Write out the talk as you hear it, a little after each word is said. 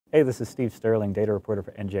Hey, this is Steve Stirling, data reporter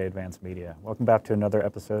for NJ Advanced Media. Welcome back to another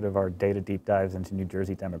episode of our data deep dives into New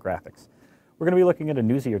Jersey demographics. We're going to be looking at a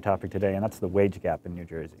newsier topic today, and that's the wage gap in New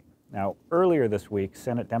Jersey. Now, earlier this week,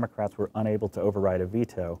 Senate Democrats were unable to override a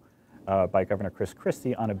veto by Governor Chris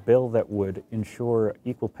Christie on a bill that would ensure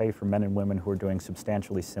equal pay for men and women who are doing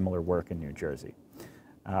substantially similar work in New Jersey.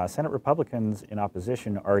 Senate Republicans in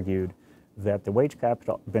opposition argued that the wage gap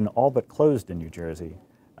had been all but closed in New Jersey,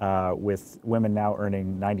 with women now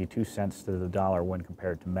earning 92 cents to the dollar when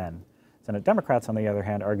compared to men. Senate Democrats, on the other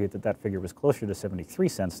hand, argued that that figure was closer to 73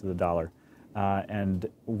 cents to the dollar, and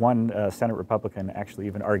one Senate Republican actually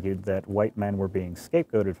even argued that white men were being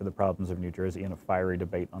scapegoated for the problems of New Jersey in a fiery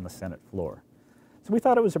debate on the Senate floor. So we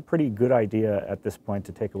thought it was a pretty good idea at this point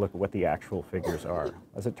to take a look at what the actual figures are.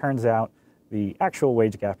 As it turns out, the actual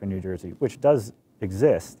wage gap in New Jersey, which does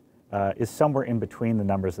exist, is somewhere in between the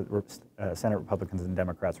numbers that Senate Republicans and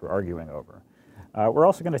Democrats were arguing over. We're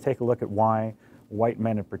also going to take a look at why white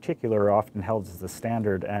men in particular are often held as the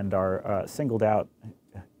standard and are singled out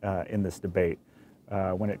in this debate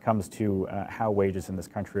when it comes to how wages in this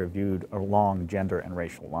country are viewed along gender and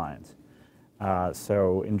racial lines.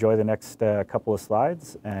 So enjoy the next couple of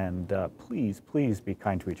slides, and please be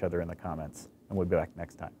kind to each other in the comments, and we'll be back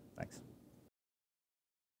next time. Thanks.